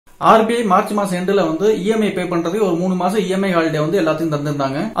RBI March மாசம் எண்ட்ல வந்து EMI பே பண்றதுக்கு ஒரு 3 மாசம் EMI ஹாலிடே வந்து எல்லாத்துக்கும்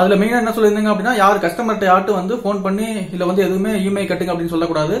தந்திருந்தாங்க. அதுல மெயினா என்ன சொல்லிருந்தாங்க அப்படின்னா, யார் கஸ்டமர்ட்ட யார்ட்டு வந்து போன் பண்ணி இல்ல வந்து எதுவுமே EMI கட்டுங்க அப்படின்னு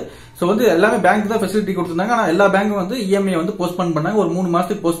சொல்லக்கூடாது. சோ வந்து எல்லாமே பேங்க் தான் ஃபெசிலிட்டி கொடுத்திருந்தாங்க. ஆனா எல்லா பேங்க்கும் வந்து EMI வந்து போஸ்ட்போன் பண்ணாங்க. ஒரு 3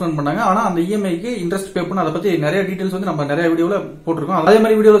 மாசத்துக்கு போஸ்ட்போன் பண்ணாங்க. ஆனா அந்த EMIக்கு இன்ட்ரெஸ்ட் பே பண்ண, அதை பத்தி நிறைய டீடைல்ஸ் வந்து நம்ம நிறைய வீடியோல போட்டிருக்கோம். அதே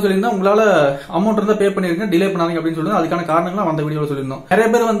மாதிரி வீடியோல சொல்லியிருந்தா உங்களால அமௌண்ட் இருந்தா பே பண்ணிருங்க, டிலே பண்ணாதீங்க அப்படின்னு சொல்லுங்க. அதுக்கான காரணங்களும் அந்த வீடியோல சொல்லியிருந்தோம். நிறைய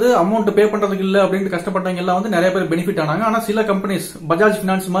பேர் வந்து அமௌண்ட் பே பண்றதுக்கு இல்ல அப்படின்னு கஷ்டப்பட்டவங்க எல்லாம் வந்து நிறைய பேர் பெனிஃபிட் ஆனாங்க. ஆனா சில கம்பெனிஸ் பஜாஜ்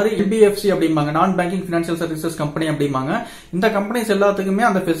பினான்ஸ் மாதிரி HDFC அப்படிம்பாங்க, நான் பேங்கிங் பினான்சியல் சர்வீசஸ் கம்பெனி அப்படிம்பாங்க, இந்த கம்பெனிஸ் எல்லாத்துக்குமே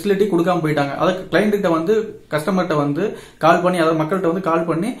அந்த ஃபெசிலிட்டி கொடுக்காம போயிட்டாங்க. அதுக்கு கிளைண்ட் கிட்ட வந்து கஸ்டமர்ட்ட வந்து கால் பண்ணி, அதாவது மக்கள்கிட்ட வந்து கால்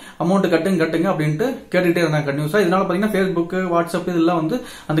பண்ணி அமௌண்ட் கட்டுங்க அப்படின்ட்டு கேட்டுட்டே இருந்தாங்க கண்டினியூஸா. இதனால பாத்தீங்கன்னா Facebook, வாட்ஸ்அப் இதெல்லாம் வந்து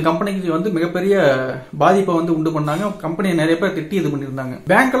அந்த கம்பெனிக்கு வந்து மிகப்பெரிய பாதிப்பை வந்து உண்டு பண்ணாங்க. கம்பெனியை நிறைய பேர் திட்டி இது பண்ணிருந்தாங்க.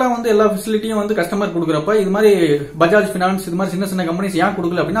 பேங்க் எல்லாம் வந்து எல்லா ஃபெசிலிட்டியும் வந்து கஸ்டமர் கொடுக்குறப்ப இது மாதிரி பஜாஜ் பினான்ஸ் இது மாதிரி சின்ன சின்ன கம்பெனிஸ் ஏன்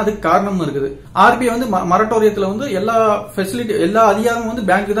கொடுக்கல அப்படின்னா அதுக்கு காரணமும் இருக்குது. RBI வந்து மரட்டோரியத்துல வந்து எல்லா ஃபெசிலிட்டி எல்லா அதிகாரமும் வந்து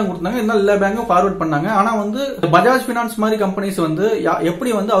பேங்க் தான் கொடுத்தாங்க. இருந்தாலும் எல்லா பேங்க்கும் ஃபார்வர்ட் பண்ணாங்க. ஆனா வந்து பஜாஜ் பினான்ஸ் மாதிரி கம்பெனிஸ் வந்து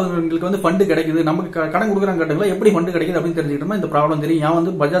எப்படி வந்து அவங்களுக்கு வந்து ஃபண்ட் கிடைக்குது, நமக்கு கடன் கொடுக்குறாங்க கேட்டீங்களா, எப்படி ஃபண்ட் கிடைக்குது அப்படின்னு தெரிஞ்சுக்கிட்டோம்னா இந்த ப்ராப்ளம் தெரியும். ஏன்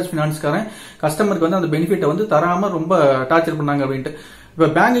வந்து பஜாஜ் பினான்ஸ்காரன் கஸ்டமருக்கு வந்து அந்த பெனிஃபிட்டை வந்து தராம ரொம்ப டார்ச்சர் பண்ணாங்க அப்படின்ட்டு. இப்ப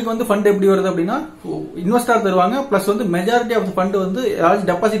பேங்குக்கு வந்து ஃபண்ட் எப்படி வருது அப்படின்னா, இன்வெஸ்டர் தருவாங்க, பிளஸ் வந்து மெஜாரிட்டி ஆஃப் ஃபண்ட் வந்து யாராச்சும்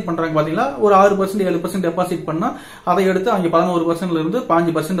டெபாசிட் பண்றாங்க பாத்தீங்களா, ஒரு 6% 7% டெபாசிட் பண்ணா அதை எடுத்து அவங்க 11% இருந்து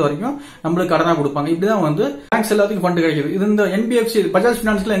 5% வரைக்கும் நம்மளுக்கு கடனா கொடுப்பாங்க. இப்படிதான் வந்து பேங்க்ஸ் எல்லாத்துக்கும் ஃபண்ட் கிடைக்குது. இது இந்த NBFC பஜாஜ்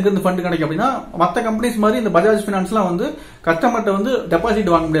பினான்ஸ்ல எங்க இருந்து ஃபண்ட் கிடைக்கும் அப்படின்னா, மத்த கம்பெனிஸ் மாதிரி இந்த பஜாஜ் பினான்ஸ்லாம் வந்து கஸ்டமர்ட்ட வந்து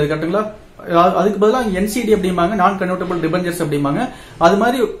டெபாசிட் வாங்க முடியாது கரெக்ட்டுங்களா. அதுக்கு பதிலாக NCD அப்படிம்பாங்க, நான் கன்வெர்ட்டபிள் டிபெஞ்சர்ஸ் அப்படிம்பாங்க. அது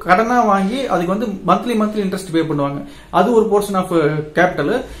மாதிரி கடனா வாங்கி அதுக்கு வந்து மந்த்லி இன்ட்ரெஸ்ட் பே பண்ணுவாங்க. அது ஒரு போர்ஷன் ஆஃப் கேபிட்டல்.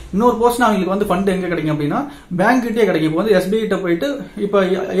 இன்னொரு போர்ஷன் அவங்களுக்கு வந்து ஃபண்ட் எங்க கிடைக்கும் அப்படின்னா பேங்க் கிட்டே கிடைக்கும். இப்போ வந்து SBI கிட்ட போயிட்டு இப்ப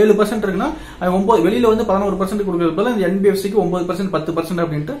 7% இருக்குன்னா வெளியில வந்து 11% கொடுக்கறது பதிலா இந்த NBFCக்கு 9% 10%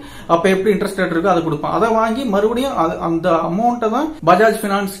 அப்படின்ட்டு அப்ப எப்படி இன்ட்ரெஸ்ட் ரேட் இருக்கோ அதை கொடுப்பான். அதை வாங்கி மறுபடியும் அந்த அமௌண்ட்டை தான் பஜாஜ்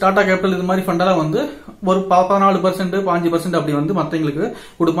பினான்ஸ், டாடா கேபிட்டல் இது மாதிரி ஃபண்டெல்லாம் வந்து ஒரு 14% 5% அப்படி வந்து மத்தவங்களுக்கு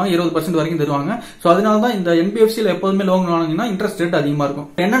கொடுப்பாங்க. 20% வரைக்கும் தருவாங்க. சோ அதனாலதான் இந்த NBFCல எப்போதுமே லோன் வாங்கினா இன்ட்ரெஸ்ட் ரேட் அதிகமா இருக்கும்.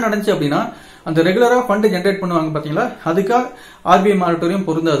 என்ன நடந்துச்சு அப்படின்னா, அந்த ரெகுலரா ஃபண்ட் ஜெனரேட் பண்ணுவாங்க பாத்தீங்களா, அதுக்காக RBI மானிட்டரியம்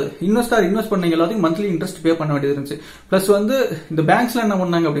பொருந்தாது. இன்வெஸ்ட் பண்ணீங்க எல்லாத்தையும் மந்த்லி இன்ட்ரெஸ்ட் பே பண்ண வேண்டியது இருந்துச்சு. பிளஸ் வந்து இந்த பேங்க்ஸ்ல என்ன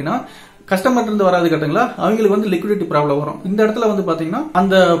பண்ணாங்க அப்படின்னா, கஸ்டமர் இருந்து வராது கேட்டுங்களா, அவங்களுக்கு வந்து லிக்விடிட்டி ப்ராப்ளம் வரும். இந்த இடத்துல வந்து பாத்தீங்கன்னா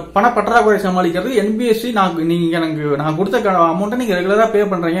அந்த பண பற்றாக்குறை சமாளிக்கிறது NBFC நான் கொடுத்த அமௌண்ட்டை நீங்க ரெகுலரா பே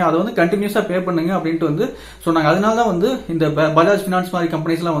பண்றீங்க, அதை வந்து கண்டினியூஸா பே பண்ணுங்க அப்படின்ட்டு வந்து சொன்னாங்க. அதனாலதான் வந்து இந்த பஜாஜ் பினான்ஸ் மாதிரி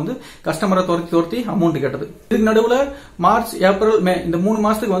கம்பெனிஸ் எல்லாம் வந்து கஸ்டமரை துரத்தி அமௌண்ட் கேட்டது. இதுக்கு நடுவுல மார்ச், ஏப்ரல், மே இந்த 3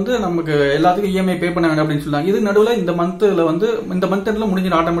 மாசத்துக்கு வந்து நமக்கு எல்லாத்துக்கும் EMI பே பண்ண வேண்டாம் அப்படின்னு சொன்னாங்க. இதுக்கு நடுவுல இந்த மந்த் எண்ட்ல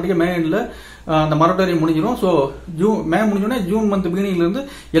முடிஞ்சிடும், ஆட்டோமேட்டிக்கா மே எண்ட்ல அந்த மரட்டோரியம் முடிஞ்சிடும். சோ மே முடிஞ்சோடனே ஜூன் மந்த் பிகினிங்ல இருந்து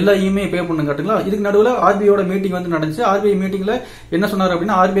எல்லா EMI பே பண்ணுங்க கட்டுங்களா. இதுக்கு நடுவுல RBIயோட மீட்டிங் வந்து நடந்துச்சு. RBI மீட்டிங்ல என்ன சொன்னாரு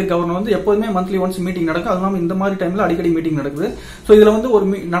அப்படின்னா, RBI கவர்னர் வந்து எப்போதுமே மந்த்லி ஒன்ஸ் மீட்டிங் நடக்கும். அதனால இந்த மாதிரி டைம்ல அடிக்கடி மீட்டிங் நடக்குது. சோ இதுல வந்து ஒரு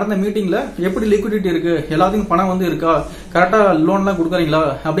நடந்த மீட்டிங்ல எப்படி லிக்விடிட்டி இருக்கு, எல்லாத்துக்கும் பணம் வந்து இருக்கா, கரெக்டா லோன் எல்லாம் கொடுக்குறீங்களா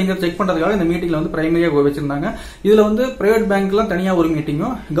அப்படிங்கறத செக் பண்றதுக்காக இந்த மீட்டிங்ல வந்து பிரைமரியா வச்சிருந்தாங்க. இதுல வந்து பிரைவேட் பேங்க்லாம் தனியா ஒரு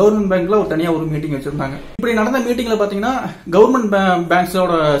மீட்டிங்கும், கவர்மெண்ட் பேங்க்ல ஒரு தனியா ஒரு மீட்டிங் வச்சிருந்தாங்க. இப்படி நடந்த மீட்டிங்ல பாத்தீங்கன்னா கவர்மெண்ட்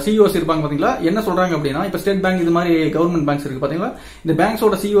பேங்க்ஸோட CEOs இருப்பாங்க பாத்தீங்களா, என்ன சொல்றாங்க அப்படின்னா, இப்ப ஸ்டேட் பேங்க் இது மாதிரி கவர்மெண்ட் பேங்க்ஸ் இருக்கு பாத்தீங்களா, இந்த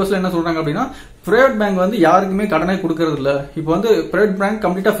பேங்க்ஸோட CEOs என்ன சொல்றாங்க அப்படின்னா, பிரைவேட் பேங்க் வந்து யாருக்குமே கடனே கொடுக்கறது இல்ல. இப்ப வந்து பிரைவேட் பேங்க்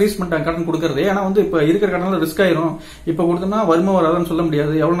கம்ப்ளீட்டா ஃப்ரீஸ் பண்ணிட்டாங்க கடன் கொடுக்கறது. ஏன்னா வந்து இப்ப இருக்கிற கடனால ரிஸ்க் ஆயிரும், இப்ப கொடுத்தோம்னா வருமா வராதுன்னு சொல்ல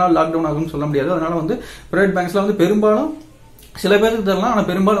முடியாது, எவ்வளவு நாள் லாக்டவுன் ஆகும்னு சொல்ல முடியாது. அதனால வந்து பிரைவேட் பேங்க்ஸ்ல வந்து பெரும்பாலும் சில பேருக்கு தரலாம், ஆனா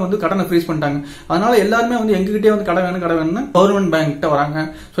பெரும்பாலும் வந்து கடனை ஃப்ரீஸ் பண்ணிட்டாங்க. அதனால எல்லாருமே வந்து எங்ககிட்டே வந்து கடை வேணும்னு கவர்மெண்ட் பேங்க் கிட்ட வராங்க.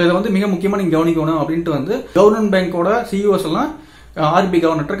 சோ இதை வந்து மிக முக்கியமா நீங்க கவனிக்கணும் அப்படின்ட்டு வந்து கவர்மெண்ட் பேங்கோட CEOs எல்லாம் RBI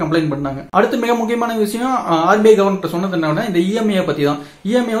கவர்னர் கம்ப்ளைண்ட் பண்ணாங்க. அடுத்து மிக முக்கியமான விஷயம் RBI கவர்னர் சொன்னது என்ன, இந்த EMI பத்தி தான்.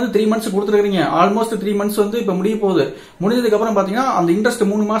 EMI வந்து 3 மந்த்ஸ் கொடுத்துருக்கீங்க, ஆல்மோஸ்ட் 3 மந்த்ஸ் வந்து இப்ப முடிய போகுது. முடிஞ்சதுக்கு அப்புறம் பாத்தீங்கன்னா அந்த இன்ட்ரெஸ்ட்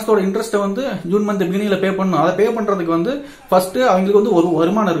 3 மாசத்தோட இன்ட்ரெஸ்ட் வந்து ஜூன் மந்த் பிகினிங்ல பே பண்ணணும். அதை பே பண்றதுக்கு வந்து ஃபர்ஸ்ட் அவங்களுக்கு வந்து ஒரு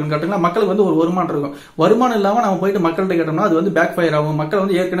வருமானம் இருக்கும் கரெக்ட்டுங்களா. மக்களுக்கு வந்து ஒரு வருமானம் இருக்கும். வருமானம் இல்லாம நம்ம போயிட்டு மக்கள்கிட்ட கேட்டோம்னா அது வந்து பேக் ஃபயர் ஆகும். மக்கள்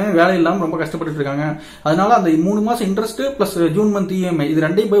வந்து ஏற்கனவே வேலை இல்லாம ரொம்ப கஷ்டப்பட்டு இருக்காங்க. அதனால அந்த 3 மாசம் interest plus June month EMI இது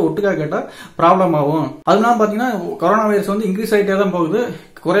ரெண்டையும் போய் ஒட்டுக்கா கேட்டா ப்ராப்ளம் ஆகும். அதனால பாத்தீங்கன்னா கொரோனா வைரஸ் வந்து இன்க்ரீஸ் ஆயிட்டே தான் போகுது,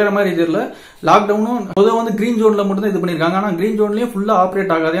 குறையற மாதிரி தெரியல. லாக்டவுனும் பொதுவாக வந்து கிரீன் ஜோன்ல மட்டும் தான் இது பண்ணிருக்காங்க. ஆனா கிரீன் ஜோன்லயும் ஃபுல்லா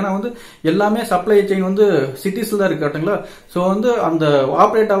ஆப்ரேட் ஆகாது. ஏன்னா வந்து எல்லாமே சப்ளை செயின் வந்து சிட்டிஸ்ல தான் இருக்கு கரெக்ட்டுங்களா. சோ வந்து அந்த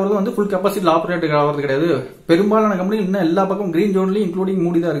ஆப்ரேட் ஆகிறது வந்து ஃபுல் கெப்பாசிட்டில ஆப்ரேட் ஆகிறது கிடையாது. பெரும்பாலான கம்பெனி இன்னும் எல்லா பக்கம் கிரீன் ஜோன்லயும் இன்க்ளூடிங்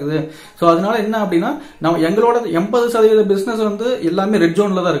மூடி தான் இருக்குது. சோ அதனால என்ன அப்படின்னா, நம்ம எங்களோட 80% பிசினஸ் வந்து எல்லாமே ரெட்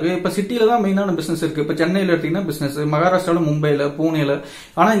ஜோன்ல தான் இருக்கு. இப்ப சிட்டில தான் மெயினான பிசினஸ் இருக்கு. இப்ப சென்னையில எடுத்தீங்கன்னா பிசினஸ், மகாராஷ்டிரால, மும்பைல, பூனேல.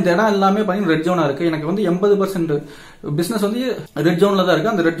 ஆனா இந்த இடம் எல்லாமே பாத்தீங்கன்னா ரெட் ஜோனா இருக்கு. எனக்கு வந்து 80% பிசினஸ் வந்து ரெட் ஜோன்ல தான்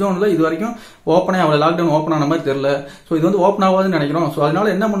இருக்கு. அந்த ரெட் ஜோன்ல இது வரைக்கும் ஓப்பனே ஆகல, லாக்டவுன் ஓப்பன் ஆன மாதிரி தெரியல. சோ இது வந்து ஓப்பன் ஆகாதுன்னு நினைக்கிறோம். சோ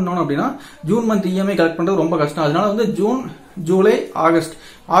அதனால என்ன பண்ணணும் அப்படின்னா, ஜூன் மந்த் EMI கலெக்ட் பண்றது ரொம்ப கஷ்டம். அதனால வந்து June, July, August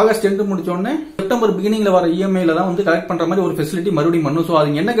August end முடிச்ச உடனே செப்டம்பர் பிகினிங்ல வர இஎம்ஐல தான் வந்து கலெக்ட் பண்ற மாதிரி ஒரு ஃபெசிலிட்டி மறுபடியும் பண்ணும். சோ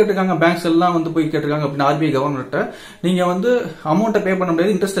அது என்ன கேட்டிருக்காங்க, பேங்க்ஸ் எல்லாம் வந்து போய் கேட்டிருக்காங்க அப்படின்னா ஆர்பிஐ கவர்னர்ட்ட, நீங்க வந்து அமௌண்ட்டை பே பண்ண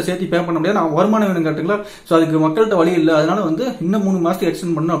முடியாது, இன்ட்ரெஸ்ட்டை சேர்த்து பே பண்ண முடியாது, நான் வருமானம் வேணும் கேட்டுங்களா. சோ அதுக்கு மக்கள்கிட்ட வழி இல்லை, அதனால வந்து இன்னும் 3 மாசத்துக்கு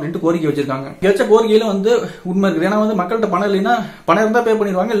எக்ஸ்டெண்ட் பண்ணணும் அப்படின்ட்டு கோரிக்கை வச்சிருக்காங்க. வச்ச கோரிக்கையில வந்து உண்மை இருக்குது. ஏன்னா வந்து மக்கள்கிட்ட பணம் இல்லைன்னா பணம் இருந்தா பே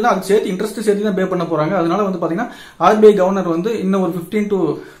பண்ணிடுவாங்க, இல்லைன்னா அது சேர்த்து இன்ட்ரெஸ்ட் சேர்த்து தான் பே பண்ண போறாங்க. அதனால வந்து பாத்தீங்கன்னா ஆர்பிஐ கவர்னர் வந்து இன்னும் ஒரு 15 to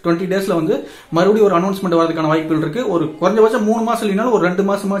 20 டேஸ்ல வந்து மறுபடியும் ஒரு அனௌன்ஸ்மெண்ட் வரதுக்கான வாய்ப்புகள் இருக்கு. ஒரு குறைஞ்சபட்சம் 3 மாசம் இல்லைனாலும் ஒரு 2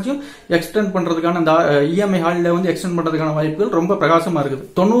 மாசமாச்சும் எக்ஸ்டெண்ட் பண்றதுக்கான அந்த இஎம்ஐ ஹாலிடே வந்து எக்ஸ்டெண்ட் பண்றதுக்கான வாய்ப்புகள் ரொம்ப பிரகாசமா இருக்குது.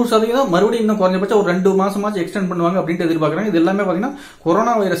 90% மறுபடியும் இன்னும் குறைஞ்சபட்சம் ஒரு 2 மாசமாச்சும் எக்ஸ்டெண்ட் பண்ணுவாங்க அப்படின்ட்டு எதிர்பார்க்கறாங்க. இது எல்லாமே பாத்தீங்கன்னா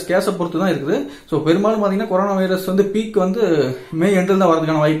கொரோனா வைரஸ் கேஸை பொறுத்து தான் இருக்குது. சோ பெரும்பாலும் பாத்தீங்கன்னா கொரோனா வைரஸ் வந்து பீக் வந்து மே எண்டில் தான்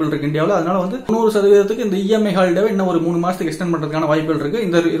வரதுக்கான வாய்ப்புகள் இருக்கு இந்தியாவில். அதனால வந்து 90% இந்த இஎம்ஐ ஹாலிடே இன்னும் ஒரு 3 மாசத்துக்கு எக்ஸ்டெண்ட் பண்றதுக்கான வாய்ப்புகள் இருக்கு.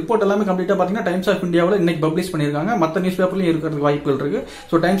 இந்த ரிப்போர்ட் எல்லாமே கம்ப்ளீட்டா பாத்தீங்கன்னா டைம்ஸ் ஆஃப் இந்தியாவில் இன்னைக்கு பப்ளிஷ் பண்ணிருக்காங்க. மற்ற நியூஸ் பேப்பர்லயும் இருக்கிறதுக்கு வாய்ப்புகள் இருக்கு.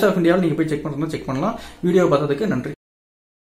 சோ டைம்ஸ் ஆஃப் இந்தியாவில் நீங்க போய் செக் பண்றதுனா செக் பண்ணலாம். வீடியோ பார்த்ததுக்கு நன்றி.